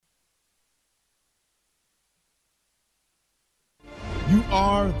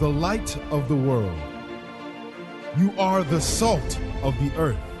are the light of the world. You are the salt of the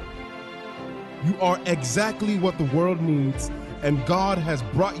earth. You are exactly what the world needs, and God has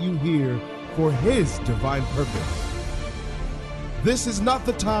brought you here for His divine purpose. This is not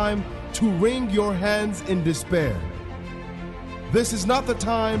the time to wring your hands in despair. This is not the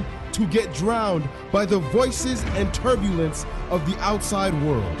time to get drowned by the voices and turbulence of the outside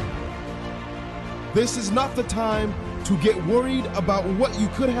world. This is not the time to get worried about what you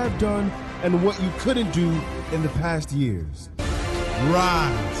could have done and what you couldn't do in the past years.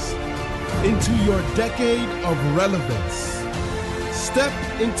 Rise into your decade of relevance. Step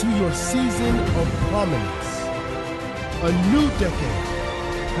into your season of prominence. A new decade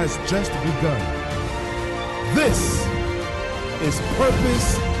has just begun. This is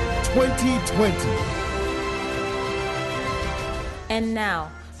Purpose 2020. And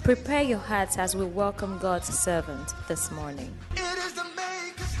now, prepare your hearts as we welcome God's servant this morning.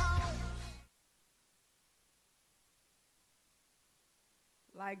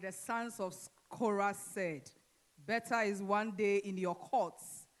 Like the sons of Korah said, better is one day in your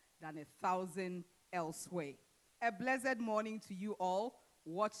courts than 1,000 elsewhere. A blessed morning to you all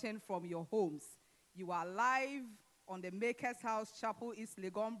watching from your homes. You are live on the Maker's House Chapel East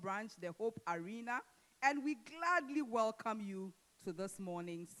Legon branch, the Hope Arena, and we gladly welcome you to this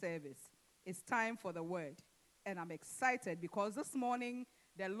morning's service. It's time for the word, and I'm excited because this morning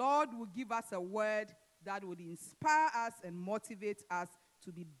the Lord will give us a word that would inspire us and motivate us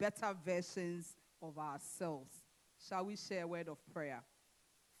to be better versions of ourselves. Shall we share a word of prayer?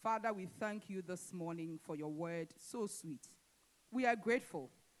 Father, we thank you this morning for your word, so sweet. We are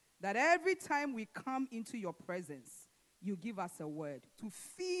grateful that every time we come into your presence, you give us a word to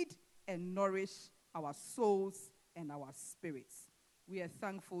feed and nourish our souls and our spirits. We are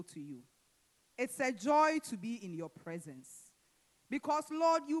thankful to you. It's a joy to be in your presence because,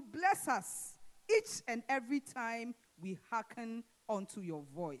 Lord, you bless us each and every time we hearken unto your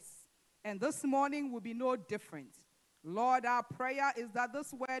voice. And this morning will be no different. Lord, our prayer is that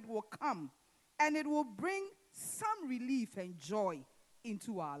this word will come and it will bring some relief and joy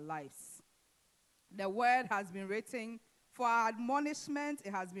into our lives. The word has been written for our admonishment.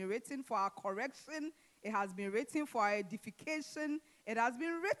 It has been written for our correction. It has been written for our edification. It has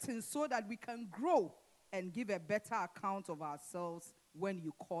been written so that we can grow and give a better account of ourselves when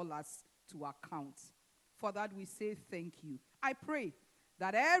you call us to account. For that we say thank you. I pray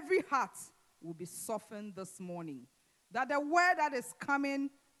that every heart will be softened this morning, that the word that is coming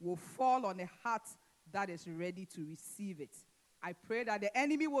will fall on a heart that is ready to receive it. I pray that the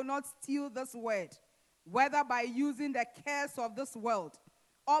enemy will not steal this word, whether by using the cares of this world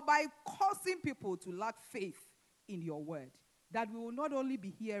or by causing people to lack faith in your word. That we will not only be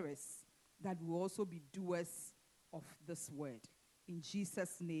hearers, that we will also be doers of this word. In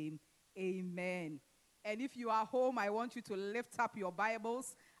Jesus' name, amen. And if you are home, I want you to lift up your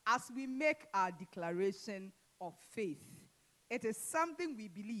Bibles as we make our declaration of faith. It is something we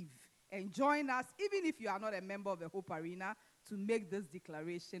believe. And join us, even if you are not a member of the Hope Arena, to make this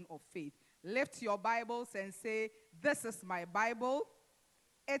declaration of faith. Lift your Bibles and say, this is my Bible.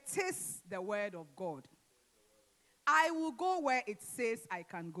 It is the word of God. I will go where it says I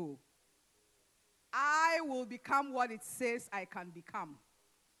can go. I will become what it says I can become.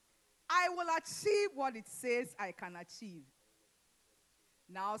 I will achieve what it says I can achieve.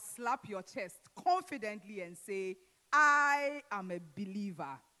 Now slap your chest confidently and say, I am a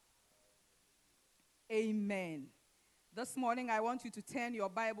believer. Amen. This morning I want you to turn your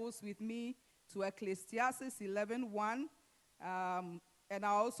Bibles with me to Ecclesiastes 11:1, and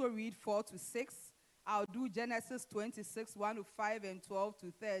I'll also read 4 to 6. I'll do Genesis 26, 1 to 5 and 12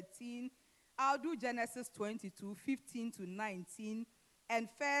 to 13. I'll do Genesis 22, 15 to 19, and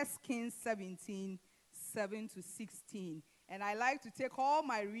 1 Kings 17, 7 to 16. And I like to take all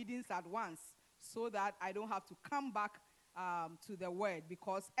my readings at once so that I don't have to come back to the word,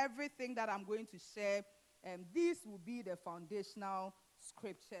 because everything that I'm going to share, these will be the foundational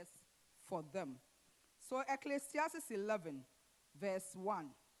scriptures for them. So Ecclesiastes 11, verse 1.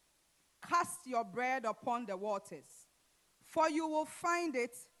 Cast your bread upon the waters, for you will find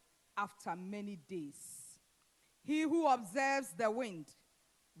it after many days. He who observes the wind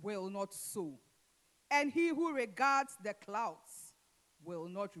will not sow, and he who regards the clouds will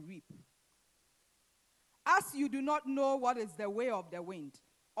not reap. As you do not know what is the way of the wind,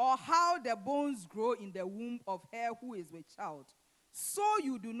 or how the bones grow in the womb of her who is with child, so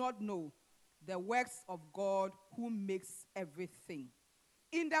you do not know the works of God who makes everything.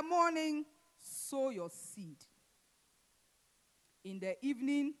 In the morning, sow your seed. In the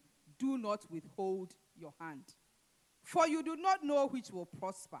evening, do not withhold your hand. For you do not know which will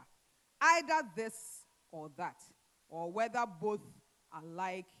prosper, either this or that, or whether both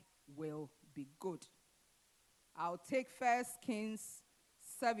alike will be good. I'll take 1 Kings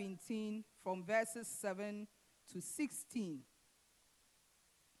 17 from verses 7 to 16.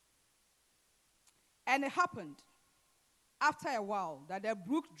 And it happened after a while that the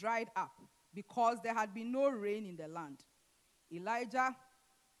brook dried up because there had been no rain in the land. Elijah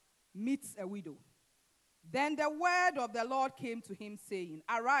meets a widow. Then the word of the Lord came to him, saying,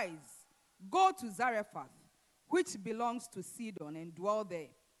 Arise, go to Zarephath, which belongs to Sidon, and dwell there.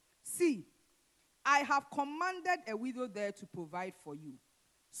 See, I have commanded a widow there to provide for you.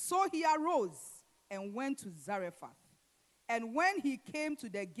 So he arose and went to Zarephath. And when he came to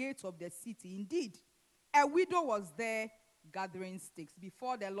the gate of the city, indeed, a widow was there gathering sticks.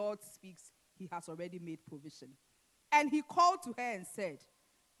 Before the Lord speaks, he has already made provision. And he called to her and said,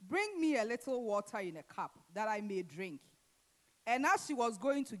 Bring me a little water in a cup, that I may drink. And as she was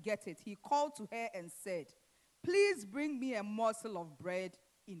going to get it, he called to her and said, Please bring me a morsel of bread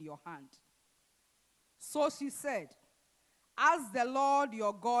in your hand. So she said, As the Lord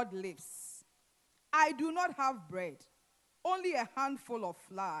your God lives, I do not have bread, only a handful of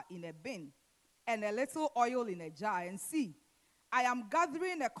flour in a bin, and a little oil in a jar. And see, I am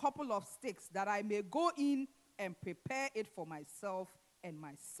gathering a couple of sticks, that I may go in and prepare it for myself and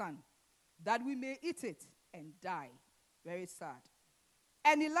my son, that we may eat it and die. Very sad.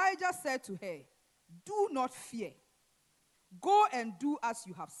 And Elijah said to her, Do not fear. Go and do as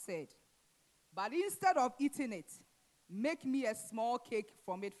you have said. But instead of eating it, make me a small cake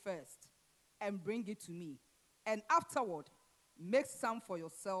from it first, and bring it to me. And afterward, make some for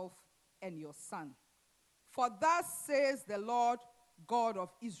yourself and your son. For thus says the Lord God of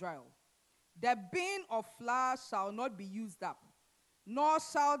Israel, the bin of flour shall not be used up, nor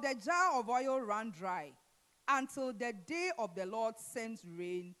shall the jar of oil run dry, until the day of the Lord sends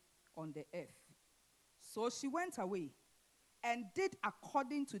rain on the earth. So she went away and did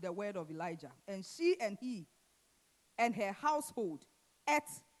according to the word of Elijah. And she and he and her household ate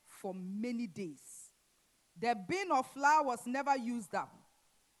for many days. The bin of flour was never used up,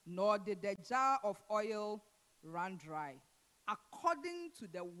 nor did the jar of oil run dry, according to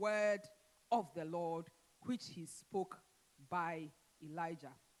the word of the Lord, which he spoke by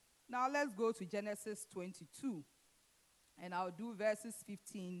Elijah. Now let's go to Genesis 22, and I'll do verses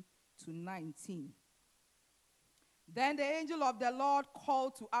 15 to 19. Then the angel of the Lord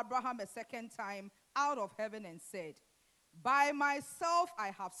called to Abraham a second time out of heaven and said, By myself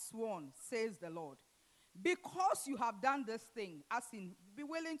I have sworn, says the Lord, because you have done this thing, as in be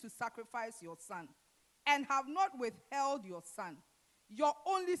willing to sacrifice your son, and have not withheld your son, your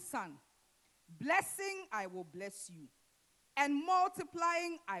only son. Blessing I will bless you, and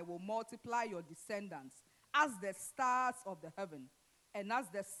multiplying I will multiply your descendants as the stars of the heaven, and as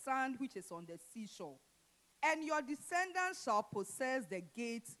the sand which is on the seashore. And your descendants shall possess the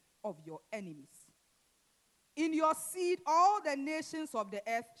gates of your enemies. In your seed all the nations of the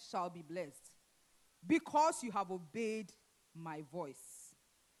earth shall be blessed, because you have obeyed my voice.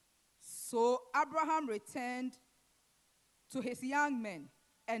 So Abraham returned to his young men,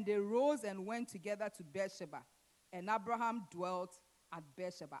 and they rose and went together to Beersheba. And Abraham dwelt at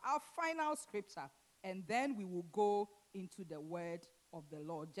Beersheba. Our final scripture, and then we will go into the word of the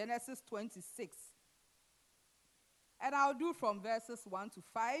Lord. Genesis 26. And I'll do from verses 1 to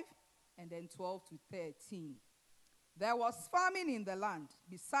 5, and then 12 to 13. There was famine in the land,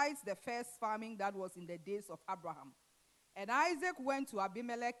 besides the first famine that was in the days of Abraham. And Isaac went to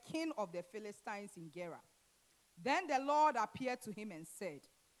Abimelech, king of the Philistines, in Gerar. Then the Lord appeared to him and said,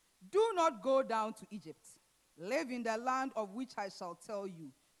 Do not go down to Egypt. Live in the land of which I shall tell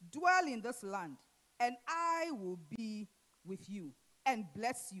you. Dwell in this land, and I will be with you and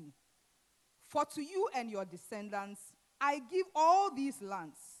bless you. For to you and your descendants I give all these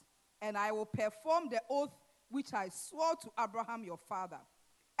lands, and I will perform the oath which I swore to Abraham your father.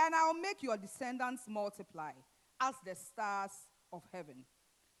 And I will make your descendants multiply as the stars of heaven.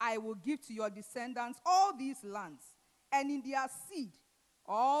 I will give to your descendants all these lands, and in their seed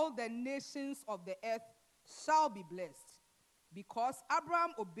all the nations of the earth shall be blessed, because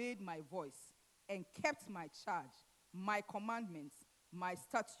Abraham obeyed my voice and kept my charge, my commandments, my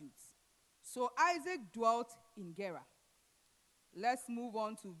statutes. So Isaac dwelt in Gerar. Let's move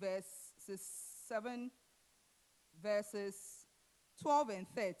on to verses 7, verses 12 and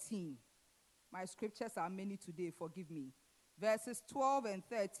 13. My scriptures are many today, forgive me. Verses 12 and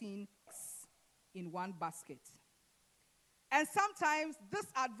 13 in one basket. And sometimes this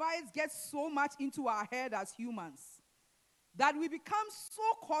advice gets so much into our head as humans that we become so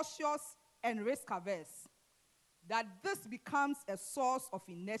cautious and risk averse. that this becomes a source of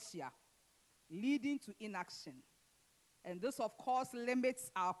inertia, leading to inaction. And this, of course,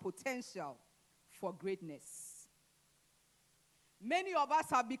 limits our potential for greatness. Many of us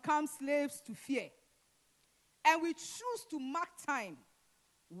have become slaves to fear, and we choose to mark time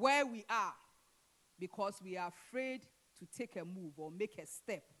where we are because we are afraid to take a move or make a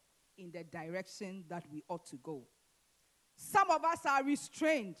step in the direction that we ought to go. Some of us are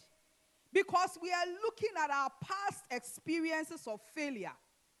restrained because we are looking at our past experiences of failure,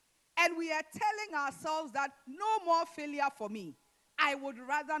 and we are telling ourselves that no more failure for me. I would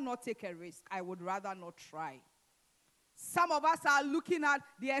rather not take a risk. I would rather not try. Some of us are looking at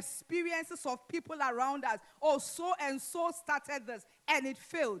the experiences of people around us. Oh, so and so started this and it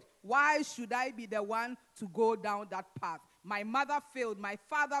failed. Why should I be the one to go down that path? My mother failed. My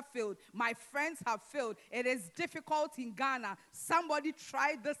father failed. My friends have failed. It is difficult in Ghana. Somebody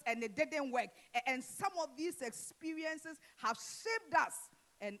tried this and it didn't work. And some of these experiences have shaped us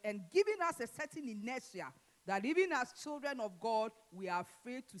and given us a certain inertia that even as children of God, we are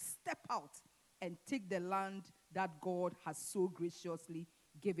afraid to step out and take the land that God has so graciously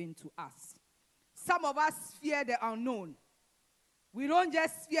given to us. Some of us fear the unknown. We don't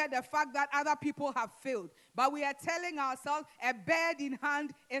just fear the fact that other people have failed, but we are telling ourselves a bird in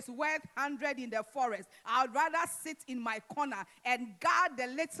hand is worth 100 in the forest. I would rather sit in my corner and guard the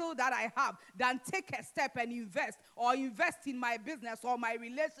little that I have than take a step and invest in my business or my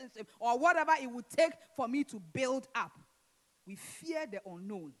relationship or whatever it would take for me to build up. We fear the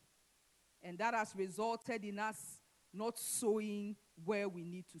unknown, and that has resulted in us not sowing where we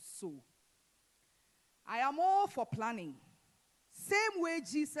need to sow. I am all for planning. Same way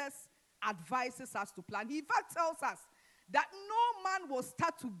Jesus advises us to plan. He in fact tells us that no man will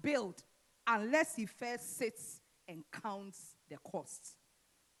start to build unless he first sits and counts the costs.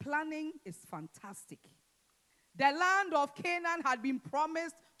 Planning is fantastic. The land of Canaan had been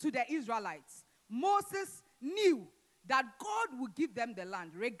promised to the Israelites. Moses knew that God would give them the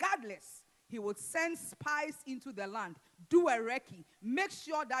land. Regardless, he would send spies into the land, do a recce, make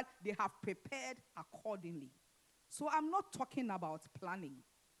sure that they have prepared accordingly. So I'm not talking about planning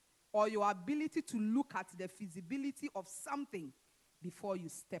or your ability to look at the feasibility of something before you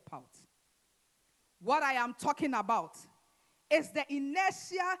step out. What I am talking about is the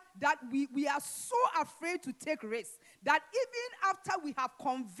inertia that we are so afraid to take risks that even after we have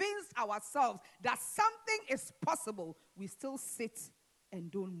convinced ourselves that something is possible, we still sit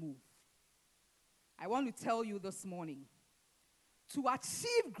and don't move. I want to tell you this morning, to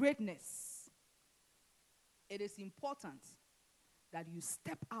achieve greatness, it is important that you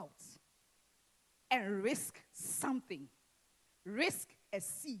step out and risk something. Risk a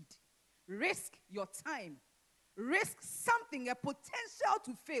seed. Risk your time. Risk something, a potential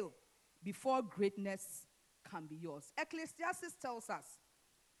to fail before greatness can be yours. Ecclesiastes tells us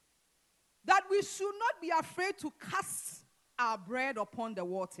that we should not be afraid to cast our bread upon the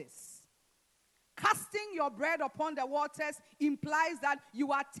waters. Casting your bread upon the waters implies that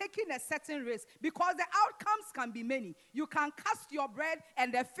you are taking a certain risk because the outcomes can be many. You can cast your bread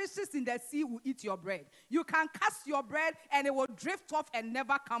and the fishes in the sea will eat your bread. You can cast your bread and it will drift off and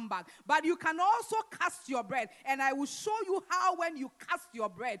never come back. But you can also cast your bread, and I will show you how when you cast your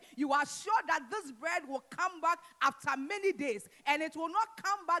bread, you are sure that this bread will come back after many days and it will not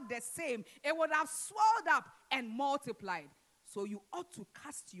come back the same. It would have swelled up and multiplied. So you ought to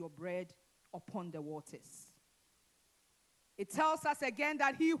cast your bread upon the waters. It tells us again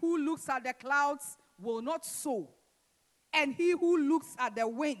that he who looks at the clouds will not sow, and he who looks at the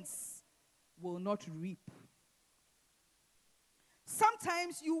winds will not reap.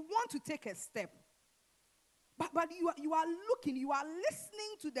 Sometimes you want to take a step, but you are looking, you are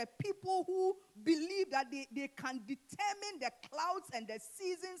listening to the people who believe that they can determine the clouds and the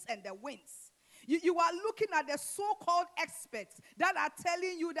seasons and the winds. You are looking at the so-called experts that are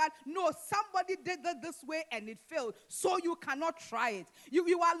telling you that, no, somebody did it this way and it failed, so you cannot try it.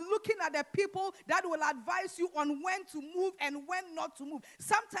 You are looking at the people that will advise you on when to move and when not to move.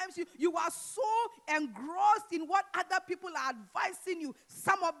 Sometimes you are so engrossed in what other people are advising you,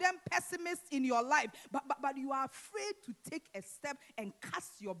 some of them pessimists in your life, but you are afraid to take a step and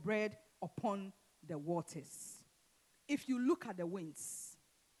cast your bread upon the waters. If you look at the winds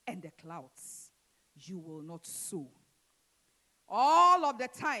and the clouds, you will not sow. All of the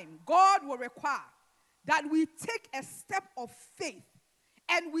time, God will require that we take a step of faith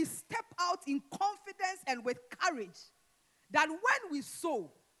and we step out in confidence and with courage that when we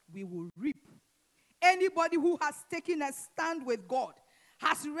sow, we will reap. Anybody who has taken a stand with God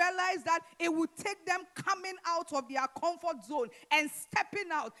has realized that it will take them coming out of their comfort zone and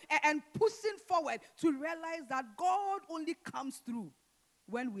stepping out and pushing forward to realize that God only comes through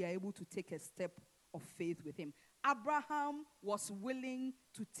when we are able to take a step of faith with him. Abraham was willing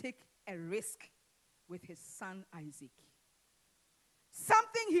to take a risk with his son Isaac.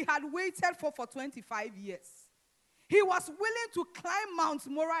 Something he had waited for 25 years. He was willing to climb Mount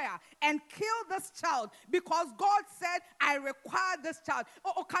Moriah and kill this child because God said, I require this child.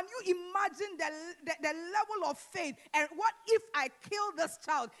 Or can you imagine the level of faith? And what if I kill this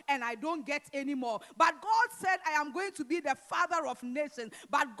child and I don't get any more? But God said, I am going to be the father of nations.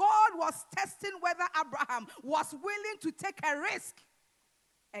 But God was testing whether Abraham was willing to take a risk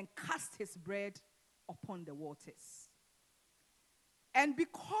and cast his bread upon the waters. And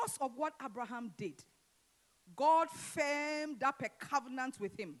because of what Abraham did, God firmed up a covenant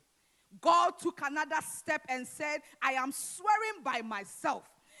with him. God took another step and said, I am swearing by myself.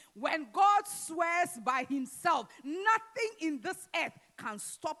 When God swears by himself, nothing in this earth can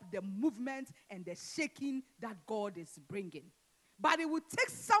stop the movement and the shaking that God is bringing. But it would take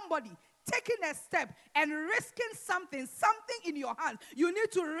somebody taking a step and risking something in your hands. You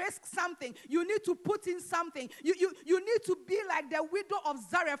need to risk something. You need to put in something. You need to be like the widow of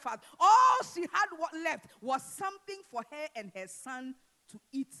Zarephath. All she had left was something for her and her son to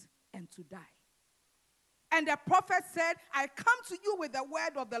eat and to die. And the prophet said, I come to you with the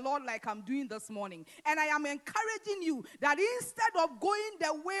word of the Lord like I'm doing this morning. And I am encouraging you that instead of going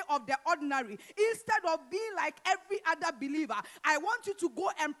the way of the ordinary, instead of being like every other believer, I want you to go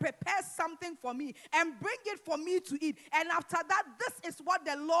and prepare something for me and bring it for me to eat. And after that, this is what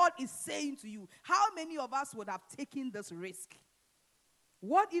the Lord is saying to you. How many of us would have taken this risk?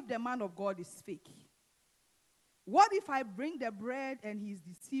 What if the man of God is fake? What if I bring the bread and he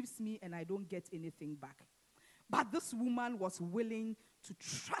deceives me and I don't get anything back? But this woman was willing to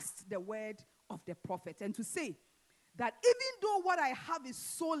trust the word of the prophet and to say that even though what I have is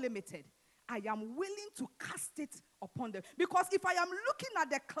so limited, I am willing to cast it upon them. Because if I am looking at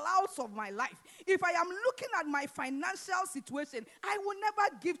the clouds of my life, if I am looking at my financial situation, I will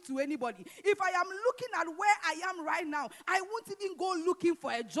never give to anybody. If I am looking at where I am right now, I won't even go looking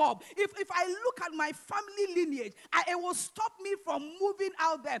for a job. If I look at my family lineage, it will stop me from moving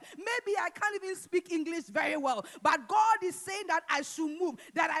out there. Maybe I can't even speak English very well, but God is saying that I should move,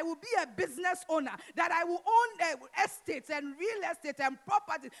 that I will be a business owner, that I will own estates and real estate and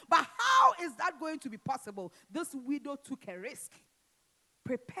property. But how is that going to be possible? This widow took a risk,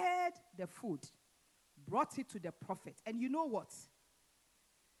 prepared the food, brought it to the prophet. And you know what?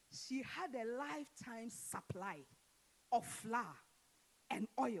 She had a lifetime supply of flour and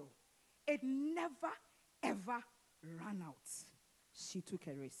oil. It never, ever ran out. She took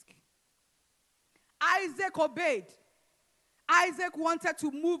a risk. Isaac obeyed. Isaac wanted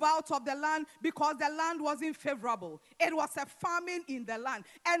to move out of the land because the land wasn't favorable. It was a famine in the land.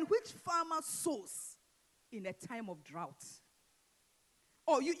 And which farmer sows in a time of drought?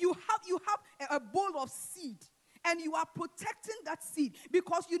 Or you have a bowl of seed, and you are protecting that seed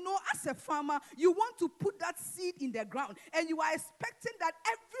because you know as a farmer, you want to put that seed in the ground, and you are expecting that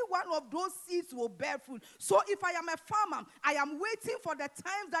every one of those seeds will bear fruit. So if I am a farmer, I am waiting for the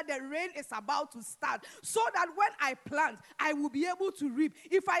time that the rain is about to start so that when I plant, I will be able to reap.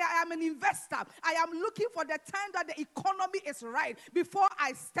 If I am an investor, I am looking for the time that the economy is right before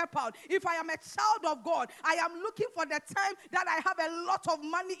I step out. If I am a child of God, I am looking for the time that I have a lot of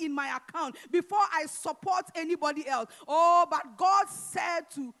money in my account before I support anybody else. Oh, but God said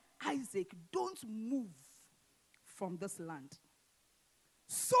to Isaac, don't move from this land.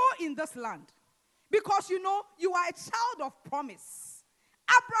 Sow in this land. Because you know, you are a child of promise.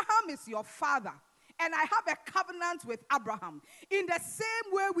 Abraham is your father. And I have a covenant with Abraham. In the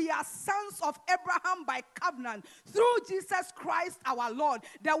same way, we are sons of Abraham by covenant through Jesus Christ our Lord.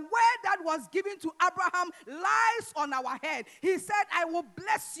 The word that was given to Abraham lies on our head. He said, I will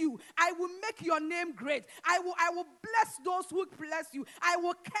bless you. I will make your name great. I will bless those who bless you. I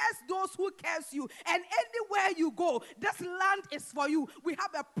will curse those who curse you. And anywhere you go, this land is for you. We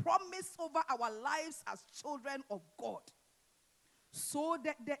have a promise over our lives as children of God. So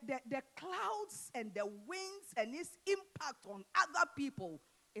the clouds and the winds and its impact on other people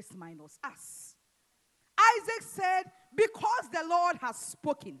is minus us. Isaac said, because the Lord has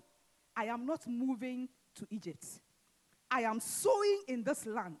spoken, I am not moving to Egypt. I am sowing in this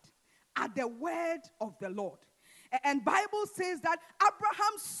land at the word of the Lord. And Bible says that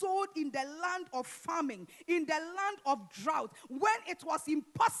Abraham sowed in the land of farming, in the land of drought, when it was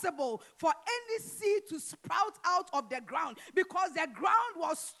impossible for any seed to sprout out of the ground because the ground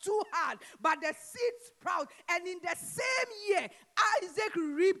was too hard. But the seed sprout, and in the same year, Isaac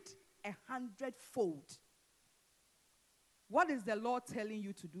reaped 100-fold. What is the Lord telling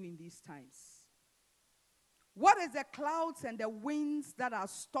you to do in these times? What is the clouds and the winds that are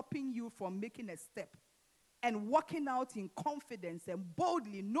stopping you from making a step and walking out in confidence and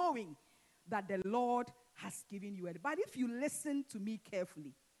boldly knowing that the Lord has given you it? But if you listen to me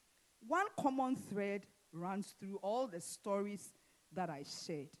carefully, one common thread runs through all the stories that I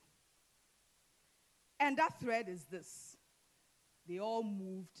shared. And that thread is this: they all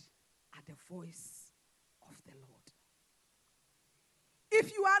moved at the voice of the Lord.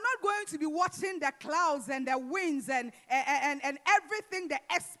 If you are not going to be watching the clouds and the winds and everything the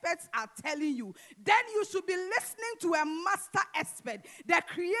experts are telling you, then you should be listening to a master expert, the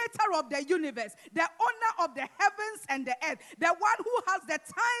creator of the universe, the owner of the heavens and the earth, the one who has the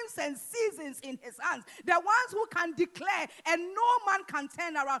times and seasons in his hands, the ones who can declare and no man can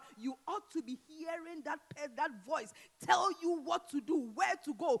turn around. You ought to be hearing that voice tell you what to do, where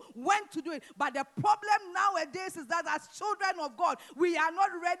to go, when to do it. But the problem nowadays is that as children of God, we are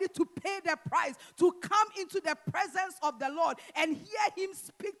not ready to pay the price to come into the presence of the Lord and hear him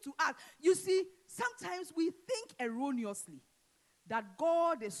speak to us. You see, sometimes we think erroneously that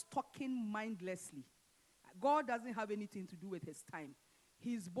God is talking mindlessly. God doesn't have anything to do with his time.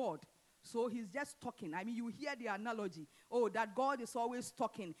 He's bored, so he's just talking. I mean, you hear the analogy, that God is always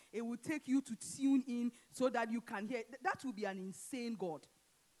talking. It will take you to tune in so that you can hear. That will be an insane God.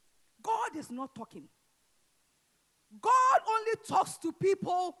 God is not talking. God only talks to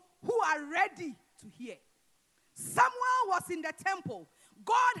people who are ready to hear. Samuel was in the temple.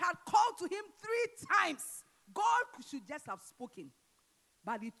 God had called to him 3 times. God should just have spoken.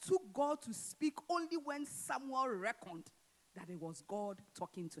 But it took God to speak only when Samuel reckoned that it was God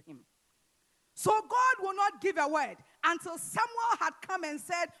talking to him. So God will not give a word until Samuel had come and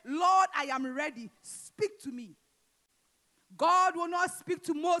said, Lord, I am ready. Speak to me. God will not speak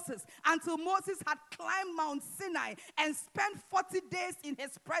to Moses until Moses had climbed Mount Sinai and spent 40 days in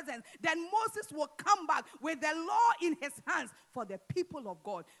his presence. Then Moses will come back with the law in his hands for the people of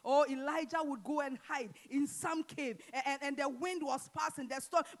God. Elijah would go and hide in some cave, and the wind was passing, the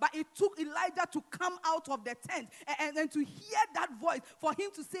storm. But it took Elijah to come out of the tent and to hear that voice for him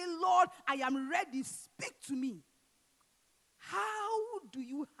to say, Lord, I am ready, speak to me. How do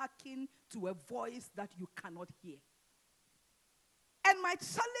you hearken to a voice that you cannot hear? And my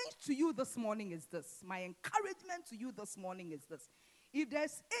challenge to you this morning is this. My encouragement to you this morning is this. If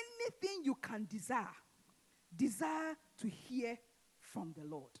there's anything you can desire to hear from the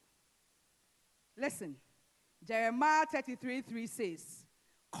Lord. Listen, Jeremiah 33:3 says,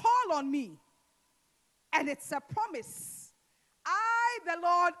 call on me, and it's a promise. I, the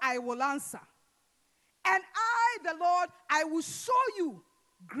Lord, I will answer. And I, the Lord, I will show you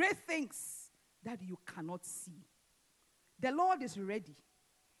great things that you cannot see. The Lord is ready.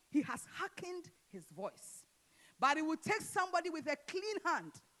 He has hearkened his voice. But it will take somebody with a clean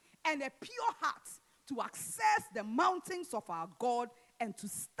hand and a pure heart to access the mountains of our God and to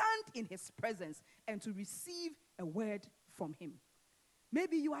stand in his presence and to receive a word from him.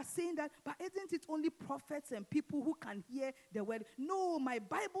 Maybe you are saying that, but isn't it only prophets and people who can hear the word? No, my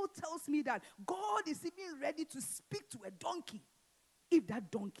Bible tells me that God is even ready to speak to a donkey if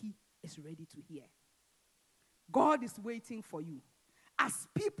that donkey is ready to hear. God is waiting for you. As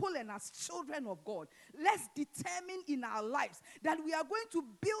people and as children of God, let's determine in our lives that we are going to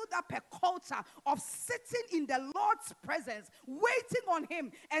build up a culture of sitting in the Lord's presence, waiting on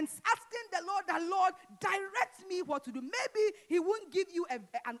him and asking the Lord, direct me what to do. Maybe he won't give you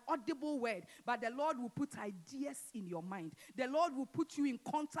an audible word, but the Lord will put ideas in your mind. The Lord will put you in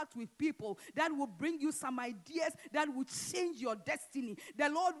contact with people that will bring you some ideas that will change your destiny. The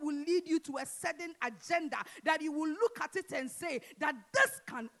Lord will lead you to a certain agenda that you will look at it and say that this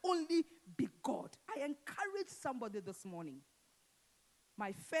can only be God. I encourage somebody this morning.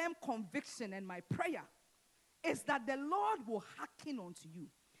 My firm conviction and my prayer is that the Lord will hearken unto you.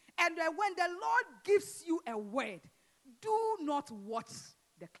 And when the Lord gives you a word, do not watch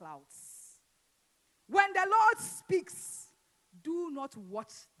the clouds. When the Lord speaks, do not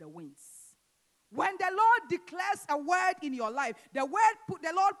watch the winds. When the Lord declares a word in your life, the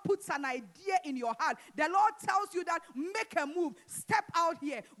Lord puts an idea in your heart. The Lord tells you that make a move, step out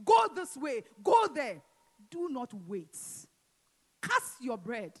here, go this way, go there. Do not wait. Cast your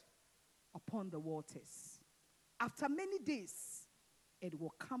bread upon the waters. After many days, it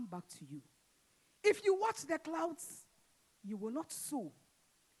will come back to you. If you watch the clouds, you will not sow.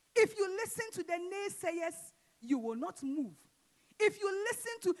 If you listen to the naysayers, you will not move. If you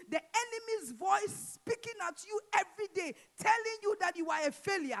listen to the enemy's voice speaking at you every day, telling you that you are a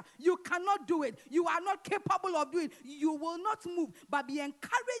failure, you cannot do it, you are not capable of doing it, you will not move. But be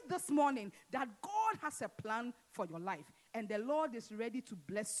encouraged this morning that God has a plan for your life. And the Lord is ready to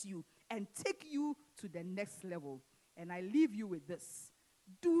bless you and take you to the next level. And I leave you with this.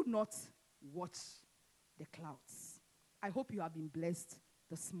 Do not watch the clouds. I hope you have been blessed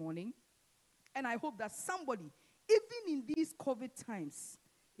this morning. And I hope that somebody, even in these COVID times,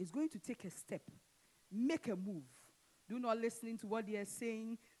 is going to take a step, make a move. Do not listen to what they are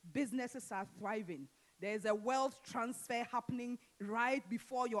saying. Businesses are thriving. There is a wealth transfer happening right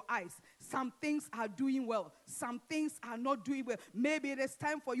before your eyes. Some things are doing well. Some things are not doing well. Maybe it is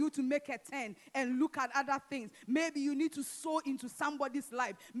time for you to make a turn and look at other things. Maybe you need to sow into somebody's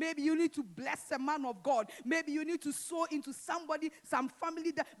life. Maybe you need to bless a man of God. Maybe you need to sow into somebody, some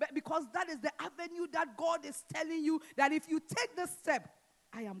family, because that is the avenue that God is telling you that if you take this step,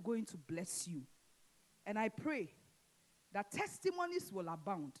 I am going to bless you. And I pray that testimonies will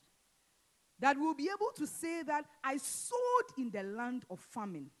abound. That we'll be able to say that I sowed in the land of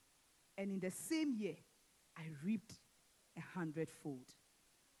famine, and in the same year, I reaped 100-fold.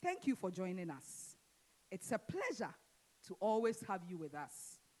 Thank you for joining us. It's a pleasure to always have you with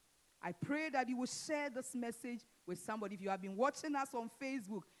us. I pray that you will share this message with somebody. If you have been watching us on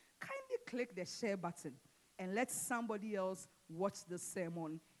Facebook, kindly click the share button and let somebody else watch the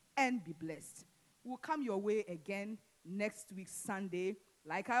sermon and be blessed. We'll come your way again next week, Sunday.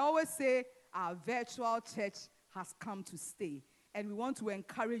 Like I always say, our virtual church has come to stay. And we want to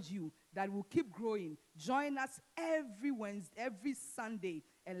encourage you that we'll keep growing. Join us every Wednesday, every Sunday,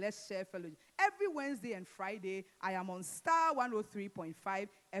 and let's share fellowship. Every Wednesday and Friday, I am on Star 103.5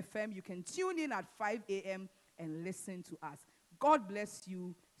 FM. You can tune in at 5 a.m. and listen to us. God bless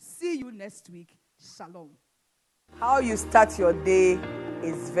you. See you next week. Shalom. How you start your day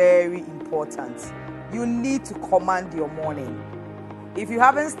is very important. You need to command your morning. If you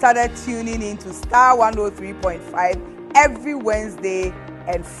haven't started tuning in to Star 103.5 every Wednesday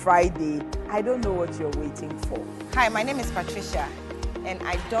and Friday, I don't know what you're waiting for. Hi, my name is Patricia, and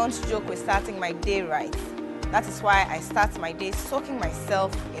I don't joke with starting my day right. That is why I start my day soaking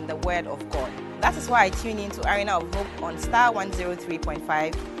myself in the Word of God. That is why I tune in to Arena of Hope on Star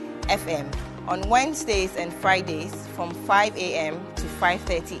 103.5 FM on Wednesdays and Fridays from 5 a.m. to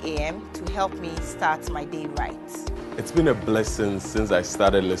 5:30 a.m. to help me start my day right. It's been a blessing since I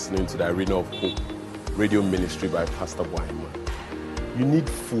started listening to the Arena of Hope radio ministry by Pastor Boima. You need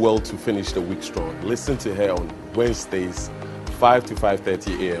fuel to finish the week strong. Listen to her on Wednesdays, 5 to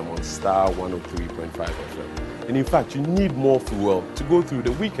 5:30 a.m. on Star 103.5 FM. And in fact, you need more fuel to go through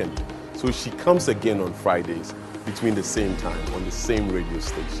the weekend. So she comes again on Fridays between the same time on the same radio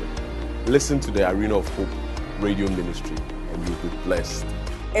station. Listen to the Arena of Hope radio ministry and you'll be blessed.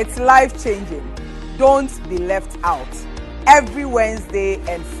 It's life-changing. Don't be left out. Every Wednesday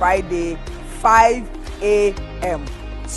and Friday, 5 a.m.